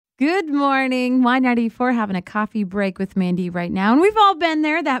Good morning. Y94 having a coffee break with Mandy right now. And we've all been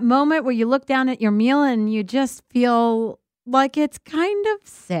there, that moment where you look down at your meal and you just feel like it's kind of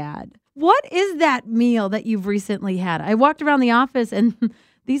sad. What is that meal that you've recently had? I walked around the office and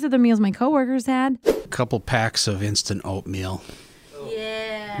these are the meals my coworkers had. A couple packs of instant oatmeal.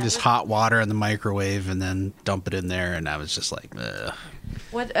 Yeah. Just hot water in the microwave and then dump it in there. And I was just like, ugh.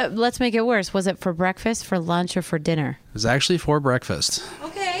 What? Let's make it worse. Was it for breakfast, for lunch, or for dinner? It was actually for breakfast.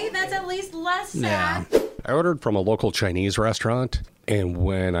 Okay, that's at least less sad. Yeah. I ordered from a local Chinese restaurant, and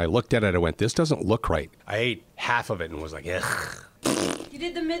when I looked at it, I went, this doesn't look right. I ate half of it and was like, ugh. You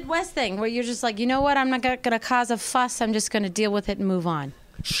did the Midwest thing where you're just like, you know what? I'm not going to cause a fuss. I'm just going to deal with it and move on.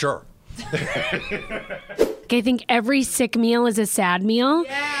 Sure. I think every sick meal is a sad meal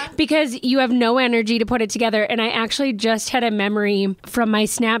because you have no energy to put it together. And I actually just had a memory from my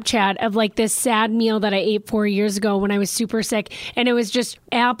Snapchat of like this sad meal that I ate 4 years ago when I was super sick. And it was just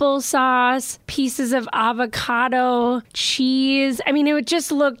applesauce, pieces of avocado, cheese. I mean, it just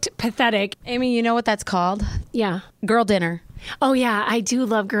looked pathetic. Amy, you know what that's called? Yeah. Girl dinner. Oh, yeah, I do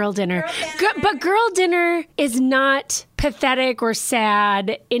love girl dinner. But girl dinner is not pathetic or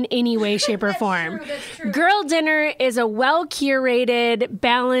sad in any way, shape, or form. That's true. Girl dinner is a well-curated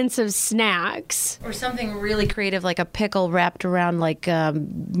balance of snacks. Or something really creative like a pickle wrapped around like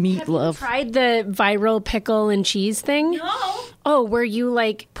meatloaf. Tried the viral pickle and cheese thing? No. Oh, where you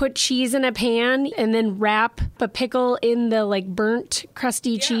like put cheese in a pan and then wrap a pickle in the like burnt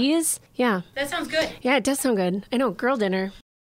crusty cheese? Yeah. That sounds good. Yeah, it does sound good. I know, girl dinner.